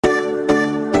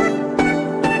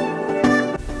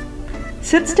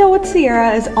Sit Still with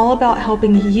Sierra is all about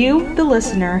helping you, the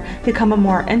listener, become a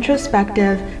more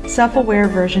introspective, self-aware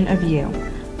version of you.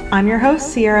 I'm your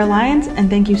host, Sierra Lyons, and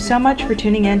thank you so much for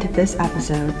tuning in to this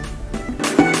episode.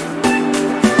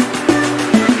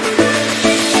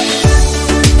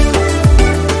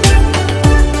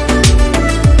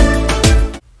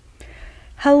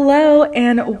 Hello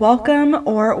and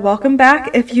welcome back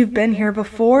if you've been here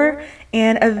before,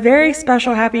 and a very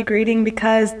special happy greeting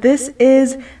because this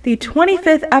is the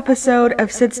 25th episode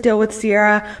of Sit Still with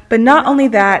Sierra, but not only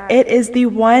that, it is the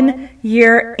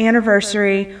 1-year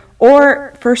anniversary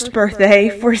or first birthday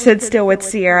for Sit Still with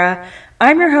Sierra.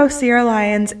 I'm your host, Sierra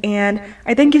Lyons, and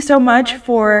I thank you so much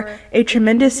for a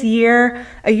tremendous year,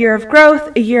 a year of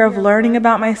growth, a year of learning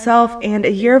about myself, and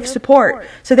a year of support.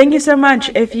 So thank you so much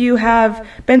if you have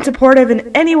been supportive in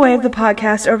any way of the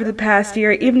podcast over the past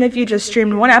year, even if you just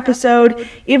streamed one episode,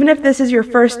 even if this is your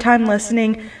first time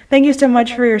listening. Thank you so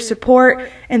much for your support,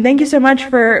 and thank you so much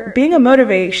for being a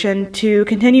motivation to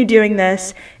continue doing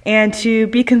this and to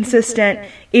be consistent,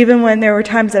 even when there were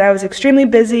times that I was extremely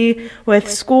busy with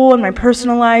school and my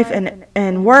personal life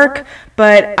and work.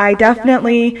 But I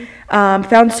definitely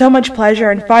found so much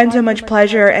pleasure and find so much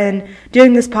pleasure in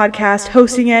doing this podcast,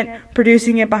 hosting it,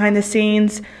 producing it behind the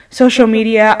scenes, social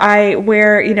media. I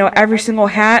wear, every single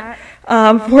hat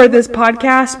for this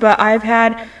podcast, but I've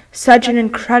had such an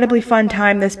incredibly fun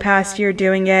time this past year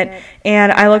doing it,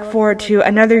 and I look forward to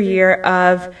another year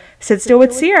of Sit Still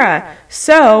with Sierra.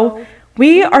 So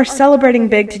we are celebrating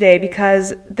big today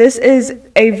because this is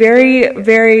a very,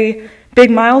 very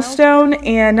big milestone,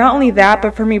 and not only that,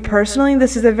 but for me personally,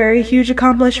 this is a very huge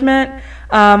accomplishment.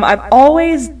 I've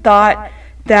always thought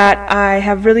that I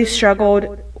have really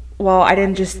struggled. Well, I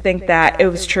didn't just think that, it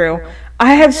was true.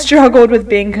 I have struggled with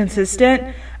being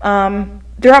consistent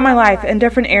throughout my life in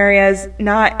different areas,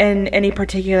 not in any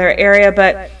particular area,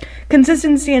 but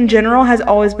consistency in general has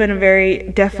always been a very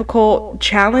difficult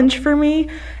challenge for me.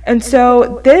 And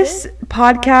so this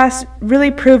podcast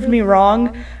really proved me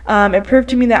wrong. It proved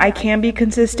to me that I can be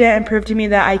consistent, and proved to me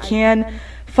that I can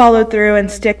follow through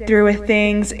and stick through with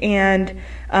things and,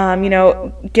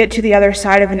 get to the other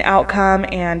side of an outcome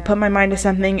and put my mind to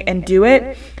something and do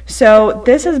it. So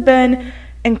this has been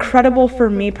incredible for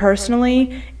me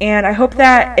personally, and I hope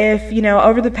that if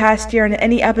over the past year in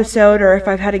any episode, or if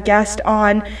I've had a guest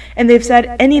on and they've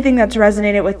said anything that's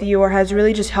resonated with you or has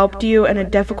really just helped you in a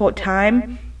difficult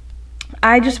time,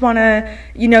 I just want to,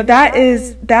 that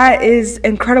is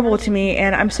incredible to me,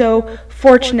 and I'm so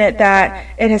fortunate that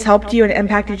it has helped you and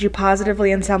impacted you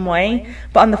positively in some way.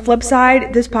 But on the flip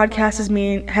side, this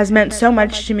podcast has meant so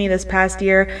much to me this past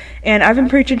year, and I've been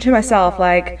preaching to myself,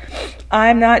 like,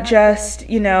 I'm not just,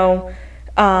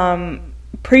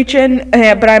 preaching,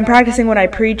 but I'm practicing what I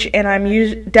preach, and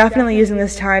I'm definitely using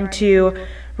this time to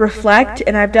reflect,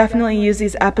 and I've definitely used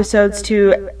these episodes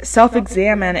to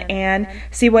self-examine and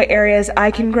see what areas I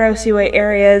can grow, see what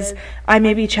areas I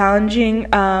may be challenging,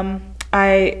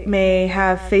 I may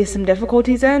have faced some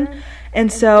difficulties in.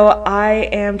 And so I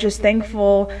am just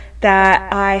thankful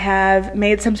that I have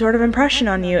made some sort of impression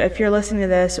on you if you're listening to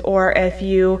this, or if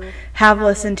you have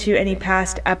listened to any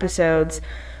past episodes.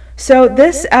 So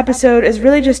this episode is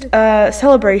really just a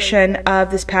celebration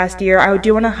of this past year. I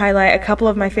do want to highlight a couple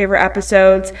of my favorite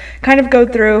episodes, kind of go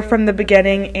through from the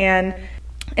beginning and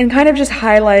kind of just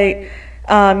highlight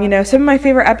some of my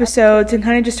favorite episodes, and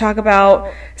kind of just talk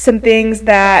about some things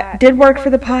that did work for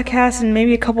the podcast and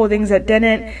maybe a couple of things that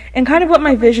didn't, and kind of what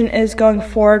my vision is going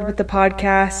forward with the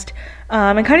podcast.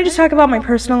 And kind of just talk about my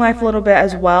personal life a little bit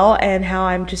as well, and how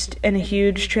I'm just in a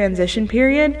huge transition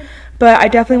period. But I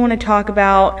definitely want to talk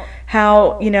about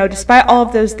how, despite all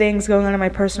of those things going on in my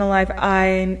personal life,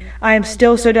 I am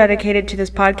still so dedicated to this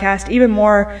podcast, even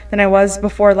more than I was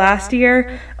before last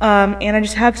year. And I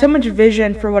just have so much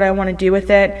vision for what I want to do with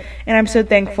it. And I'm so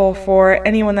thankful for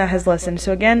anyone that has listened.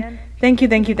 So again, thank you,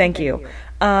 thank you, thank you.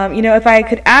 If I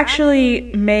could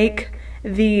actually make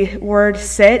the word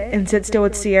sit and Sit Still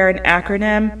with Sierra an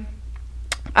acronym,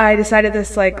 I decided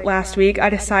this last week. I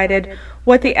decided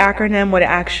what the acronym would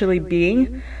actually be,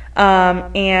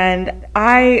 and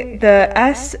the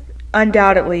S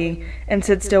undoubtedly in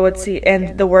Sit Still with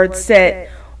and the word sit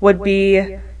would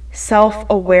be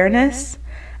self-awareness.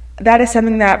 That is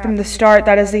something that from the start,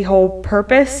 that is the whole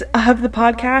purpose of the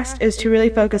podcast, is to really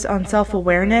focus on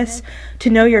self-awareness, to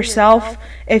know yourself.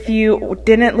 If you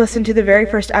didn't listen to the very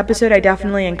first episode, I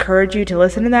definitely encourage you to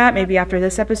listen to that, maybe after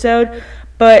this episode.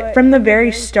 But from the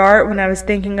very start, when I was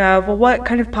thinking of, what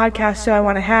kind of podcast do I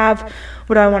want to have?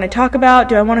 What do I want to talk about?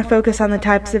 Do I want to focus on the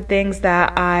types of things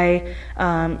that I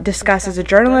discuss as a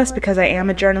journalist, because I am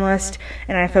a journalist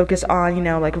and I focus on, you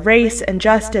know, like race and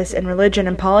justice and religion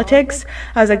and politics?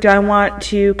 I was like, do I want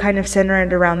to kind of center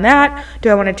it around that? Do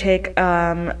I want to take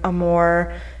a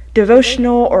more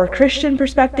devotional or Christian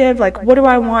perspective? Like, what do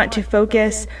I want to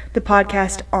focus the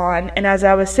podcast on? And as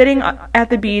I was sitting at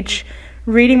the beach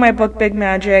reading my book Big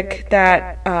Magic,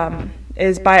 that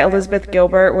is by Elizabeth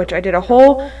Gilbert, which I did a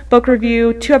whole book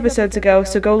review 2 episodes ago,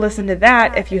 so go listen to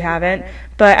that if you haven't.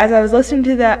 But as I was listening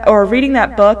to that, or reading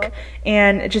that book,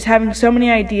 and just having so many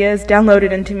ideas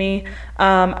downloaded into me,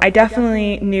 I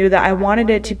definitely knew that I wanted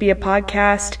it to be a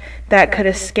podcast that could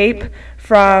escape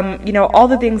from, you know, all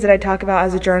the things that I talk about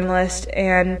as a journalist,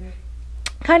 and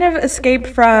kind of escape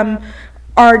from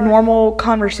our normal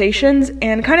conversations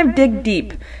and kind of dig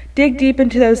deep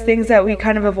into those things that we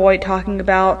kind of avoid talking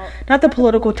about, not the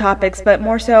political topics, but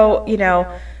more so, you know,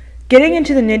 getting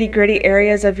into the nitty-gritty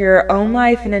areas of your own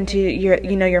life and into your,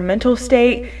 you know, your mental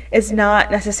state is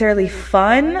not necessarily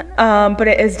fun, but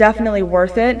it is definitely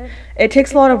worth it. It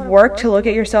takes a lot of work to look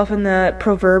at yourself in the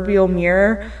proverbial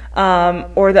mirror,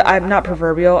 or not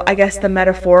proverbial, I guess the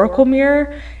metaphorical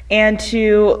mirror, and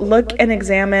to look and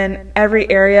examine every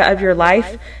area of your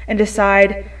life and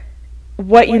decide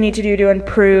what you need to do to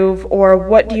improve, or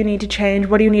what do you need to change,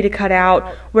 what do you need to cut out,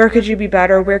 where could you be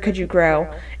better, where could you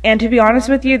grow. And to be honest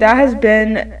with you, that has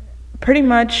been pretty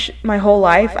much my whole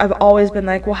life. I've always been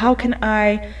like, well, how can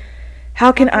I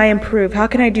improve? How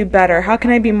can I do better? How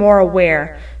can I be more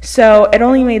aware? So it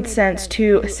only made sense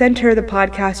to center the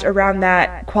podcast around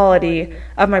that quality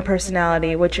of my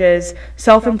personality, which is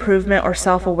self-improvement or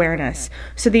self-awareness.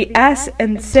 So the S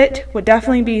in SIT would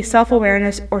definitely be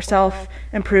self-awareness or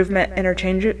self-improvement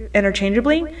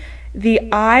interchangeably.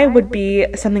 The I would be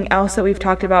something else that we've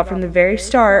talked about from the very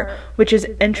start, which is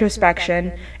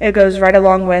introspection. It goes right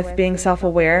along with being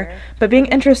self-aware, but being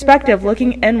introspective,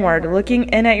 looking inward, looking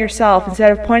in at yourself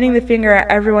instead of pointing the finger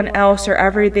at everyone else or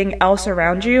everything else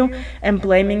around you and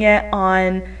blaming it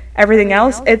on everything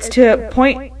else. It's to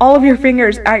point all of your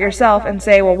fingers at yourself and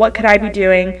say, well, what could I be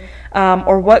doing?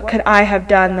 Or what could I have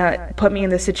done that put me in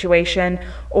this situation?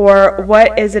 Or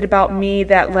what is it about me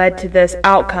that led to this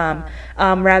outcome?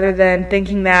 Rather than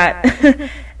thinking that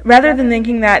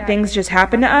things just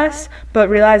happen to us, but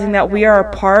realizing that we are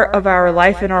a part of our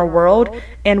life and our world,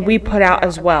 and we put out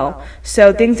as well.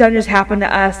 So things don't just happen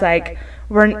to us, like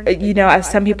we're, you know, as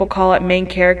some people call it, main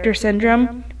character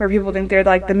syndrome, where people think they're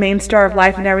like the main star of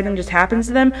life and everything just happens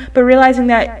to them, but realizing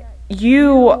that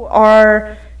you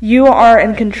are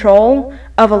in control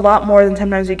of a lot more than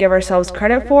sometimes we give ourselves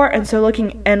credit for. And so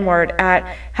looking inward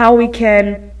at how we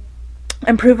can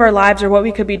improve our lives, or what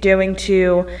we could be doing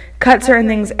to cut certain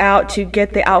things out to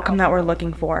get the outcome that we're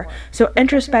looking for. So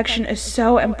introspection is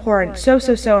so important,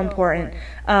 so important.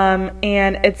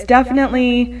 And it's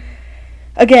definitely,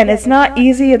 again, it's not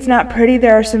easy, it's not pretty.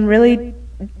 There are some really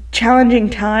challenging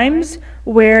times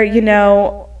where, you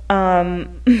know,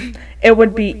 it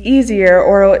would be easier,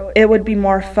 or it would be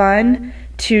more fun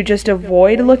to just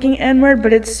avoid looking inward,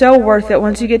 but it's so worth it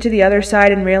once you get to the other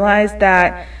side and realize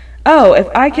that, oh, if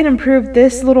I can improve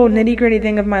this little nitty-gritty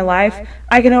thing of my life,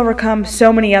 I can overcome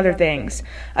so many other things.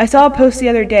 I saw a post the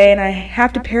other day, and I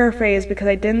have to paraphrase because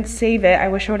I didn't save it. I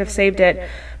wish I would have saved it.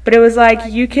 But it was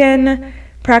like, you can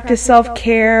practice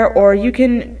self-care, or you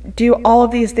can do all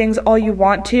of these things all you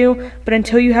want to, but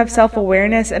until you have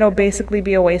self-awareness, it'll basically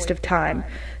be a waste of time.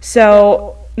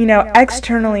 So, you know,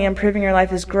 externally improving your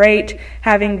life is great.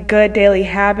 Having good daily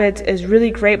habits is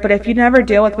really great. But if you never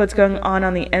deal with what's going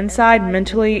on the inside,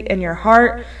 mentally, in your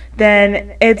heart,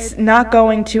 then it's not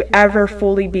going to ever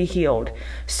fully be healed.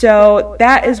 So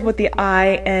that is what the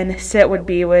I in SIT would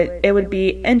be. It would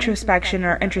be introspection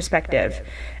or introspective.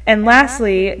 And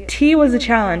lastly, T was a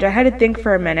challenge. I had to think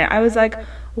for a minute. I was like,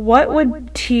 what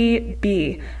would T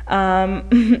be?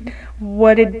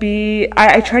 Would it be,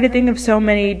 I tried to think of so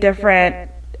many different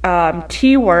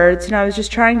T words, and I was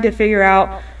just trying to figure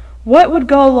out what would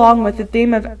go along with the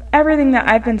theme of everything that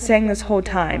I've been saying this whole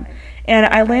time. And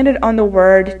I landed on the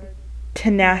word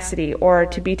tenacity, or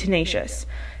to be tenacious.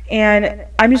 And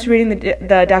I'm just reading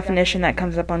the definition that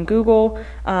comes up on Google.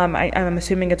 I'm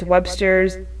assuming it's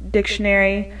Webster's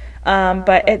dictionary.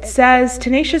 But it says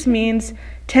tenacious means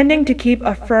tending to keep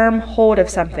a firm hold of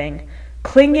something,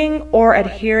 clinging or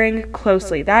adhering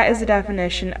closely. That is the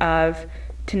definition of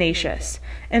tenacious.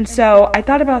 And so I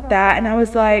thought about that, and I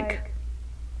was like,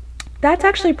 that's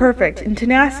actually perfect. And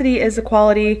tenacity is the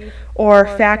quality or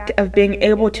fact of being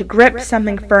able to grip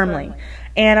something firmly.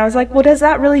 And I was like, well, does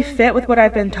that really fit with what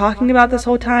I've been talking about this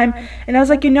whole time? And I was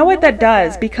like, you know what, that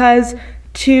does, because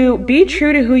to be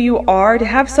true to who you are, to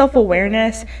have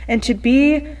self-awareness, and to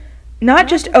be not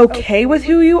just okay with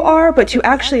who you are, but to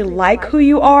actually like who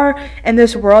you are in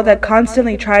this world that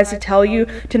constantly tries to tell you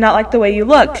to not like the way you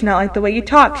look, to not like the way you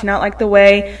talk, to not like the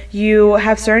way you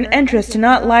have certain interests, to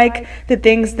not like the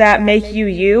things that make you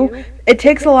you. It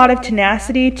takes a lot of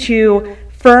tenacity to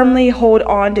firmly hold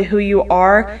on to who you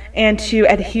are and to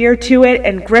adhere to it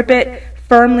and grip it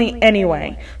firmly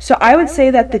anyway. So I would say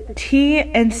that the T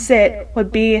in sit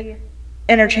would be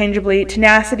interchangeably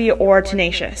tenacity or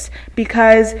tenacious,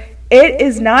 because it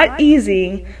is not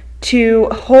easy to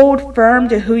hold firm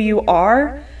to who you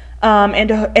are,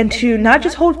 and to not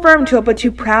just hold firm to it, but to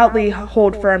proudly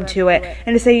hold firm to it,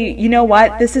 and to say, you know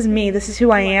what, this is me, this is who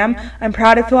I am, I'm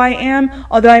proud of who I am,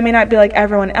 although I may not be like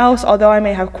everyone else, although I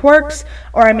may have quirks,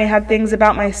 or I may have things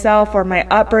about myself or my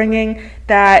upbringing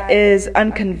that is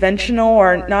unconventional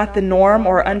or not the norm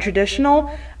or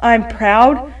untraditional. I'm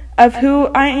proud of who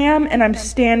I am, and I'm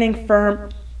standing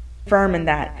firm in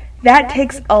that. That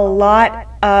takes a lot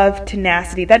of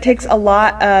tenacity. That takes a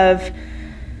lot of,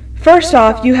 first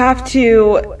off, you have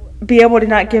to be able to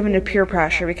not give in to peer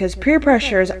pressure, because peer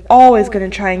pressure is always going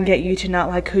to try and get you to not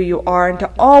like who you are and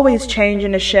to always change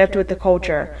and to shift with the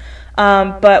culture.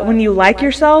 But when you like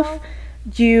yourself,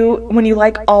 when you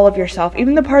like all of yourself,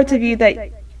 even the parts of you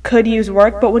that could use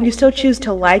work, but when you still choose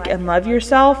to like and love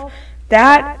yourself,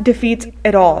 that defeats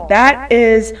it all. That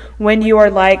is when you are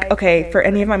like, okay, for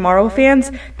any of my Marvel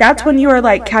fans, that's when you are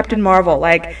like Captain Marvel.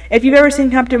 Like, if you've ever seen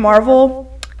Captain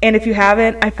Marvel, and if you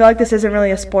haven't, I feel like this isn't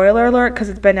really a spoiler alert because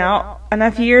it's been out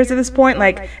enough years at this point.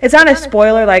 Like, it's not a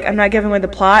spoiler, like, I'm not giving away the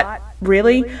plot,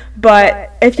 really,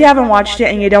 but if you haven't watched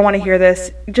it and you don't want to hear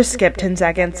this, just skip 10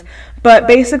 seconds. But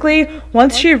basically,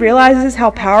 once she realizes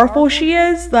how powerful she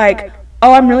is, like,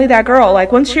 oh, I'm really that girl.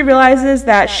 Like, once she realizes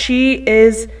that she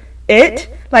is it,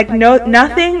 like,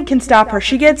 nothing can stop her.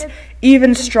 She gets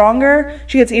even stronger,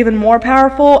 she gets even more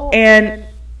powerful, and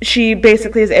she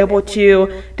basically is able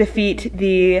to defeat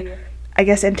the, I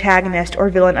guess, antagonist or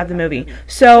villain of the movie.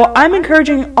 So I'm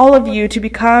encouraging all of you to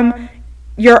become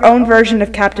your own version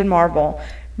of Captain Marvel.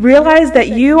 Realize that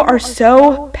you are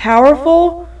so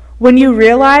powerful when you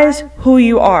realize who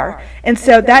you are. And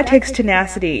so that takes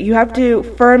tenacity. You have to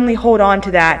firmly hold on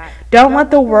to that. Don't let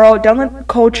the world, don't let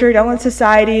culture, don't let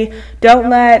society, don't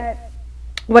let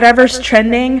whatever's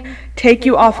trending take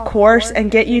you off course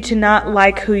and get you to not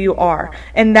like who you are.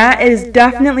 And that is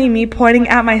definitely me pointing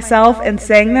at myself and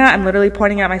saying that. I'm literally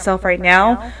pointing at myself right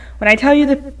now. When I tell you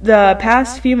the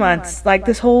past few months, like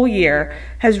this whole year,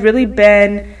 has really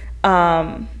been,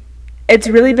 my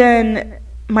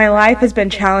life has been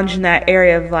challenged in that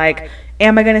area of like,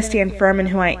 am I going to stand firm in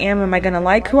who I am? Am I going to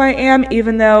like who I am,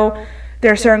 even though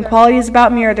there are certain qualities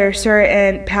about me or there are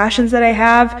certain passions that I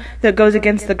have that goes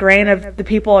against the grain of the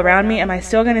people around me? Am I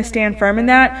still going to stand firm in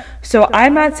that? So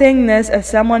I'm not saying this as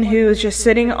someone who is just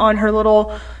sitting on her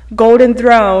little golden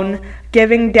throne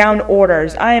giving down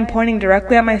orders. I am pointing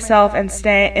directly at myself and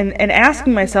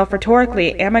asking myself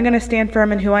rhetorically, am I going to stand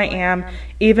firm in who I am,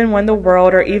 even when the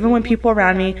world or even when people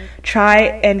around me try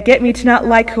and get me to not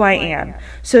like who I am?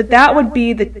 So that would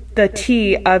be the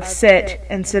T of sit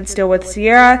and sit still with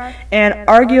Sierra, and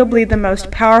arguably the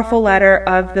most powerful letter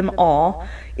of them all.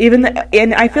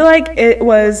 And I feel like it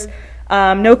was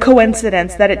no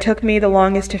coincidence that it took me the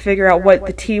longest to figure out what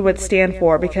the T would stand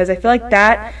for, because I feel like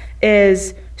that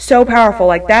is so powerful.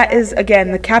 Like, that is,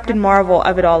 again, the Captain Marvel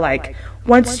of it all. Like,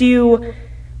 once you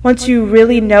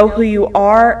really know who you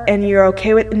are and you're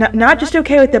okay with, not just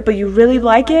okay with it, but you really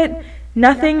like it,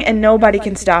 nothing and nobody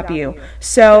can stop you.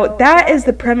 So that is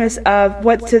the premise of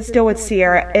what Sit Still with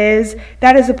Sierra is.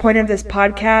 That is the point of this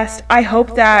podcast. I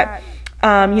hope that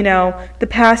the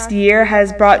past year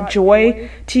has brought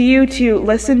joy to you to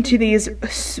listen to these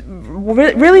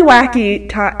really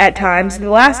wacky at times. The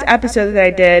last episode that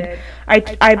I did,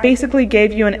 I basically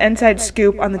gave you an inside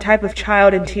scoop on the type of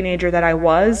child and teenager that I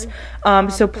was.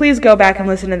 So please go back and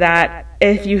listen to that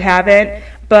if you haven't.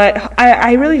 But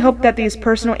I really hope that these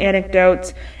personal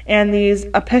anecdotes and these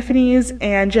epiphanies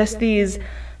and just these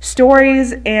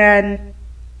stories and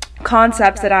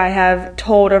concepts that I have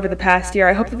told over the past year,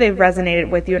 I hope that they've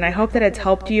resonated with you, and I hope that it's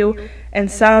helped you in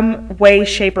some way,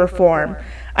 shape, or form.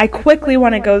 I quickly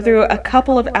want to go through a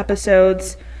couple of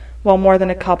episodes, well, more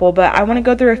than a couple, but I want to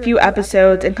go through a few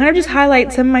episodes and kind of just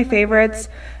highlight some of my favorites,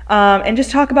 and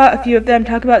just talk about a few of them,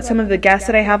 talk about some of the guests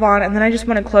that I have on, and then I just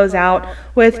want to close out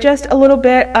with just a little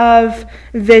bit of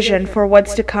vision for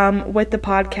what's to come with the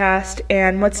podcast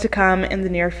and what's to come in the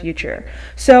near future.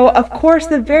 So, of course,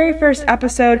 the very first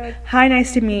episode, Hi,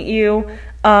 Nice to Meet You,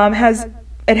 has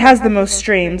it has the most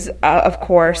streams, of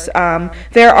course.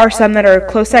 There are some that are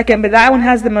close second, but that one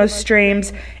has the most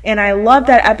streams, and I love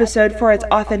that episode for its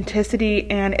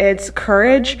authenticity and its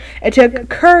courage. It took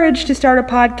courage to start a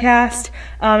podcast,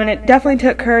 and it definitely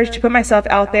took courage to put myself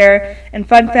out there. And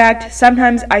fun fact,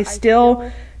 sometimes I still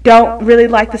don't really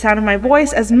like the sound of my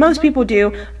voice, as most people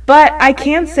do, but I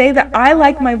can say that I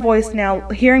like my voice now,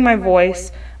 hearing my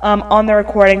voice on the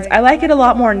recordings. I like it a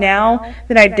lot more now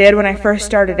than I did when I first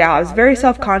started out. I was very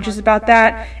self-conscious about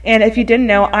that, and if you didn't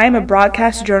know, I am a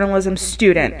broadcast journalism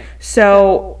student.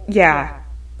 So yeah,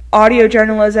 audio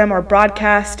journalism or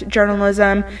broadcast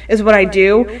journalism is what I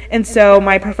do, and so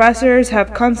my professors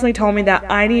have constantly told me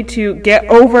that I need to get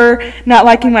over not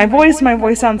liking my voice. My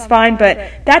voice sounds fine, but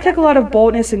that took a lot of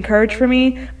boldness and courage for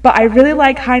me. But I really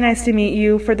like Hi Nice to Meet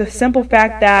You for the simple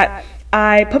fact that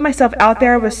I put myself out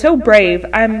there. I was so brave.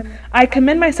 I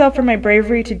commend myself for my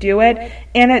bravery to do it,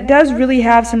 and it does really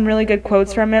have some really good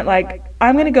quotes from it. Like,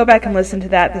 I'm going to go back and listen to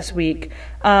that this week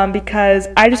because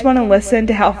I just want to listen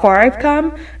to how far I've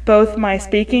come, both my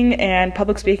speaking and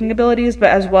public speaking abilities, but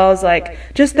as well as like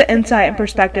just the insight and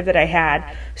perspective that I had.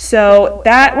 So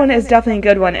that one is definitely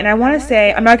a good one. And I want to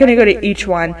say, I'm not going to go to each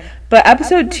one, but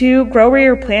episode 2, Grow Where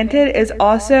You're Planted, is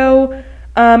also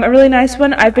a really nice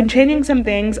one. I've been changing some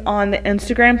things on the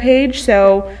Instagram page,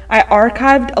 so I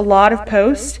archived a lot of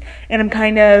posts, and I'm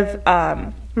kind of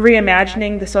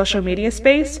reimagining the social media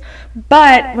space.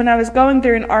 But when I was going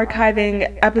through and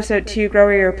archiving episode 2, Grow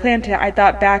Where You're Planted, I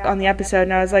thought back on the episode,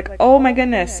 and I was like, oh my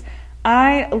goodness,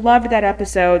 I loved that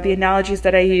episode, the analogies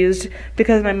that I used,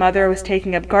 because my mother was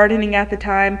taking up gardening at the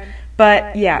time.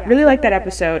 But yeah, really like that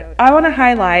episode. I want to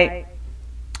highlight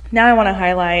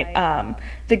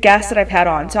the guests that I've had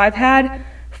on. So I've had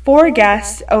 4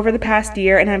 guests over the past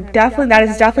year, and that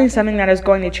is definitely something that is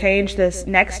going to change this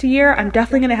next year. I'm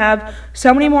definitely going to have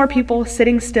so many more people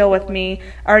sitting still with me.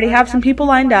 I already have some people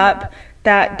lined up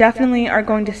that definitely are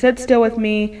going to sit still with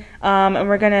me, and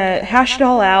we're going to hash it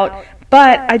all out.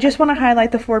 But I just want to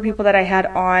highlight the 4 people that I had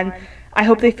on. I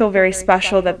hope they feel very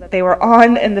special that they were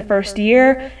on in the first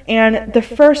year. And the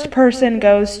first person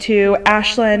goes to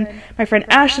Ashlyn. My friend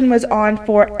Ashlyn was on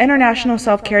for International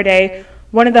Self-Care Day,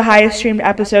 one of the highest streamed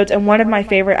episodes and one of my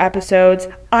favorite episodes.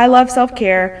 I love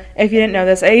self-care, if you didn't know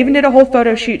this. I even did a whole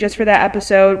photo shoot just for that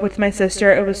episode with my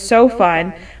sister. It was so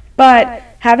fun. But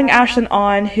having Ashlyn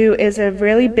on, who is a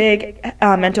really big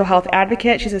mental health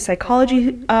advocate, she's a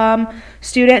psychology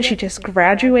student. She just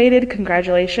graduated,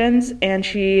 congratulations, and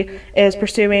she is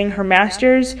pursuing her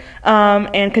master's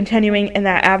and continuing in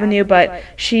that avenue. But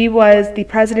she was the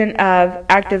president of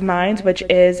Active Minds, which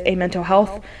is a mental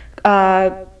health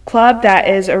club that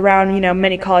is around,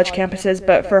 many college campuses,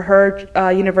 but for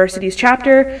her university's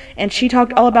chapter, and she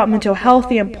talked all about mental health,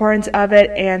 the importance of it,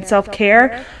 and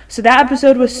self-care. So that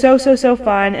episode was so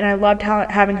fun, and I loved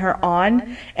having her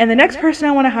on. And the next person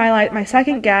I want to highlight, my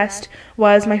second guest,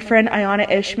 was my friend Ayana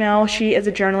Ishmael. She is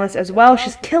a journalist as well.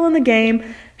 She's killing the game.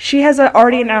 She has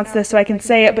already announced this, so I can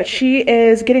say it, but she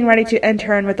is getting ready to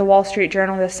intern with the Wall Street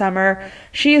Journal this summer.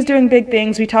 She is doing big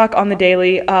things. We talk on the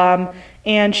daily,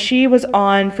 and she was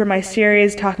on for my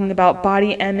series talking about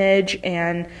body image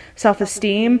and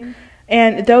self-esteem.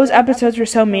 And those episodes were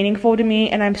so meaningful to me,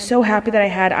 and I'm so happy that I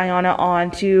had Ayana on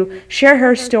to share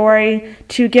her story,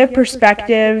 to give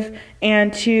perspective,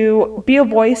 and to be a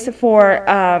voice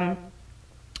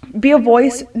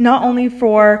not only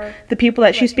for the people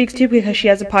that she speaks to, because she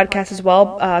has a podcast as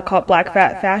well called Black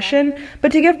Fat Fashion, but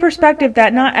to give perspective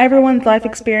that not everyone's life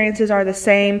experiences are the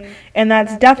same, and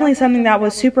that's definitely something that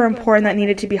was super important that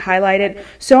needed to be highlighted.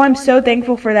 So I'm so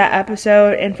thankful for that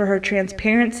episode and for her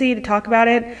transparency to talk about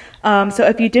it. So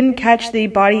if you didn't catch the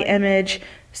body image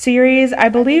series, I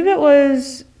believe it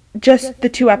was just the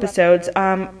 2 episodes.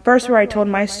 First where I told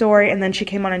my story, and then she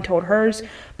came on and told hers,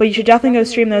 but you should definitely go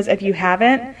stream those if you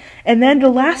haven't. And then the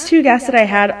last 2 guests that I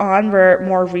had on were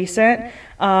more recent.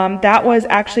 That was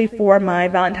actually for my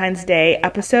Valentine's Day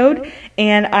episode,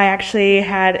 and I actually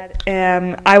had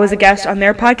I was a guest on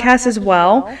their podcast as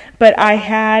well, but I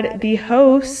had the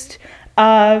host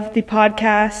of the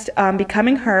podcast,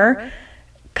 Becoming Her,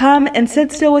 come and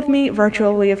sit still with me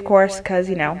virtually, of course,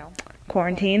 because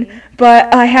quarantine,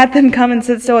 but I had them come and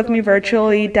sit still with me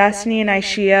virtually. Destiny and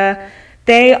Aishia,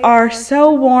 they are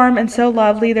so warm and so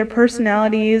lovely. Their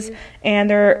personalities and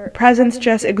their presence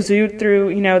just exude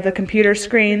through, the computer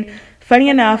screen. Funny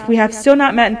enough, we have still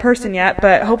not met in person yet,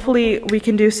 but hopefully we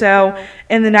can do so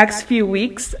in the next few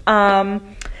weeks.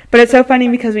 But it's so funny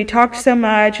because we talked so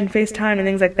much and FaceTime and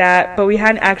things like that, but we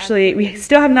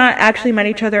still have not actually met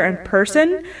each other in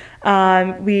person.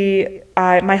 My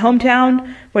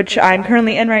hometown, which I'm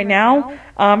currently in right now,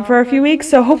 for a few weeks.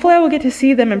 So hopefully I will get to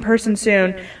see them in person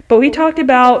soon. But we talked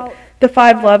about the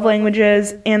 5 love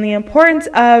languages and the importance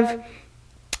of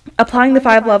applying the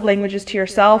 5 love languages to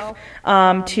yourself,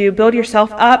 to build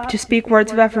yourself up, to speak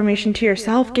words of affirmation to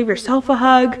yourself, give yourself a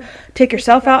hug, take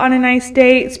yourself out on a nice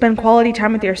date, spend quality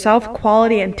time with yourself,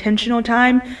 quality intentional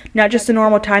time, not just the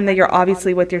normal time that you're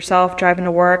obviously with yourself, driving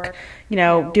to work,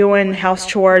 doing house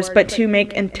chores, but to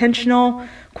make intentional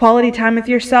quality time with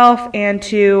yourself and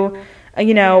to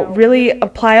really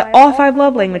apply all 5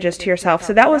 love languages to yourself.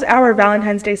 So that was our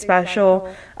Valentine's Day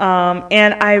special,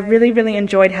 and I really, really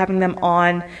enjoyed having them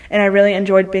on, and I really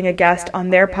enjoyed being a guest on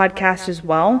their podcast as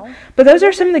well. But those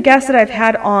are some of the guests that I've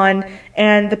had on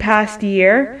in the past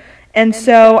year, and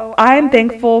so I'm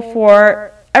thankful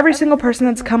for every single person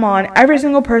that's come on, every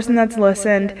single person that's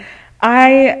listened.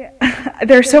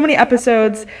 There's so many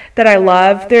episodes that I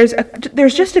love. There's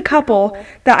just a couple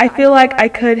that I feel like I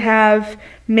could have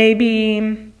maybe,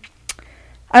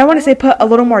 I don't want to say put a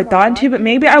little more thought into, but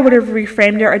maybe I would have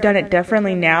reframed it or done it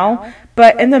differently now.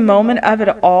 But in the moment of it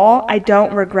all, I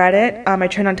don't regret it. I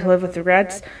try not to live with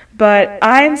regrets. But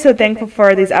I'm so thankful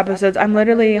for these episodes. I'm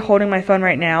literally holding my phone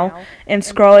right now and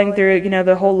scrolling through,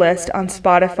 the whole list on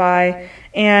Spotify.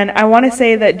 And I want to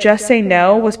say that Just Say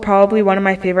No was probably one of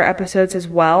my favorite episodes as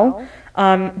well.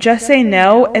 Just Say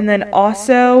No, and then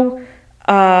also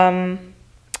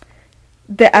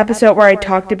the episode where I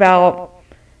talked about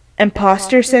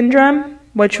imposter syndrome,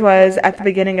 which was at the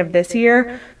beginning of this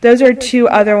year. Those are 2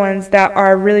 other ones that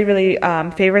are really, really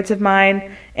favorites of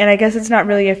mine. And I guess it's not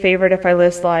really a favorite if I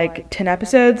list like 10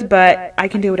 episodes, but I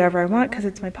can do whatever I want because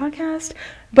it's my podcast.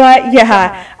 But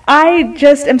yeah, I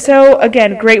just am so,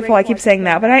 again, grateful. I keep saying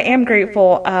that, but I am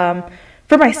grateful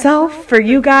for myself, for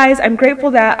you guys. I'm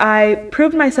grateful that I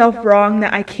proved myself wrong,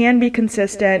 that I can be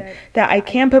consistent, that I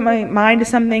can put my mind to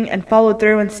something and follow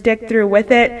through and stick through with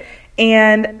it.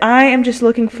 And I am just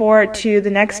looking forward to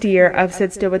the next year of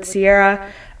Sit Still with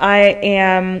Sierra. I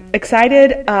am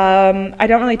excited. I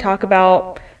don't really talk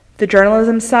about the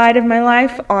journalism side of my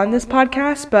life on this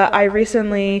podcast, but I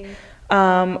recently,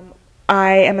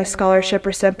 I am a scholarship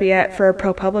recipient for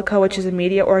ProPublica, which is a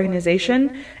media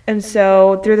organization. And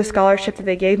so through the scholarship that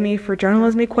they gave me for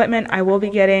journalism equipment, I will be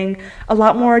getting a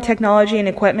lot more technology and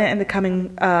equipment in the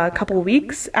coming couple of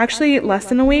weeks, actually less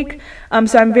than a week.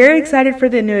 So I'm very excited for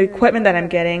the new equipment that I'm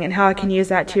getting and how I can use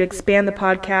that to expand the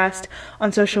podcast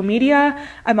on social media.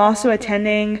 I'm also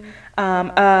attending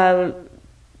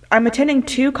I'm attending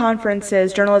 2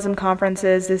 conferences, journalism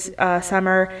conferences this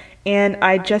summer, and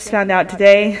I just found out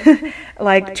today,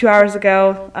 like 2 hours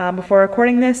ago, before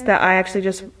recording this, that I actually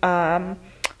just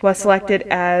was selected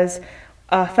as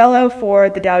a fellow for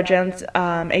the Dow Jones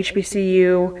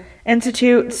HBCU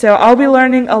Institute. So I'll be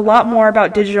learning a lot more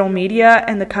about digital media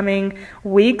in the coming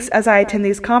weeks as I attend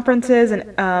these conferences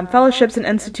and fellowships and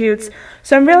institutes.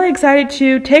 So I'm really excited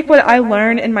to take what I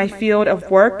learned in my field of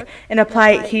work and apply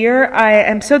it here. I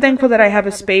am so thankful that I have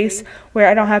a space where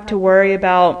I don't have to worry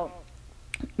about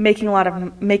making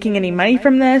any money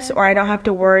from this, or I don't have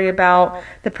to worry about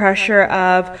the pressure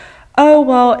of, oh,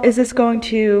 well, is this going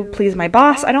to please my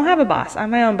boss? I don't have a boss. I'm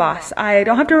my own boss. I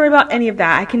don't have to worry about any of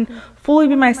that. I can fully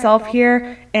be myself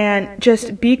here and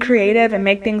just be creative and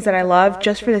make things that I love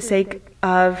just for the sake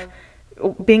of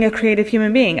being a creative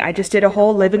human being. I just did a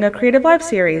whole Living a Creative Life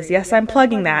series. Yes, I'm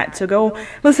plugging that, so go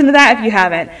listen to that if you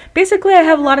haven't. Basically, I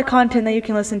have a lot of content that you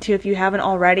can listen to if you haven't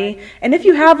already. And if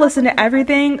you have listened to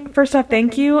everything, first off,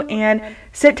 thank you, and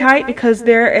sit tight because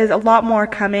there is a lot more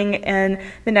coming in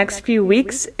the next few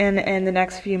weeks and in the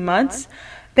next few months.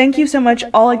 Thank you so much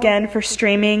all again for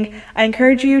streaming. I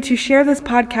encourage you to share this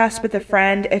podcast with a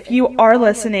friend. If you are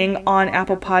listening on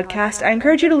Apple Podcast, I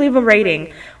encourage you to leave a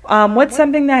rating. What's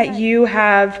something that you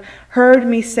have heard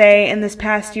me say in this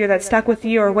past year that stuck with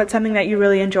you, or what's something that you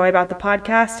really enjoy about the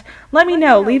podcast? Let me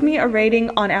know. Leave me a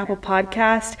rating on Apple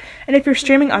Podcast. And if you're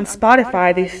streaming on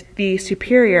Spotify, the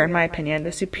superior, in my opinion,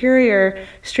 the superior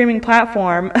streaming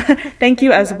platform, thank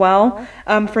you as well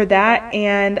for that.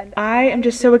 And I am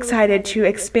just so excited to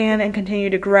expand and continue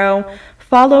to grow.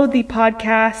 Follow the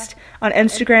podcast on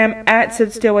Instagram at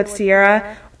Sit Still with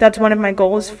Sierra. That's one of my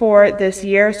goals for this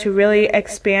year, is to really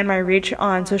expand my reach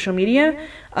on social media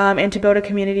and to build a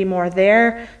community more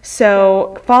there.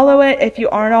 So follow it if you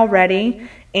aren't already.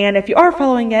 And if you are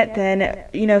following it, then,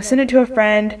 send it to a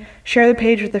friend, share the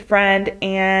page with a friend,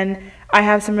 and I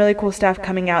have some really cool stuff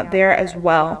coming out there as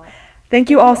well.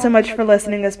 Thank you all so much for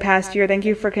listening this past year. Thank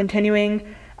you for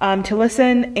continuing to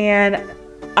listen, and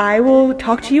I will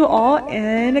talk to you all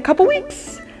in a couple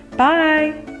weeks.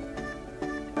 Bye.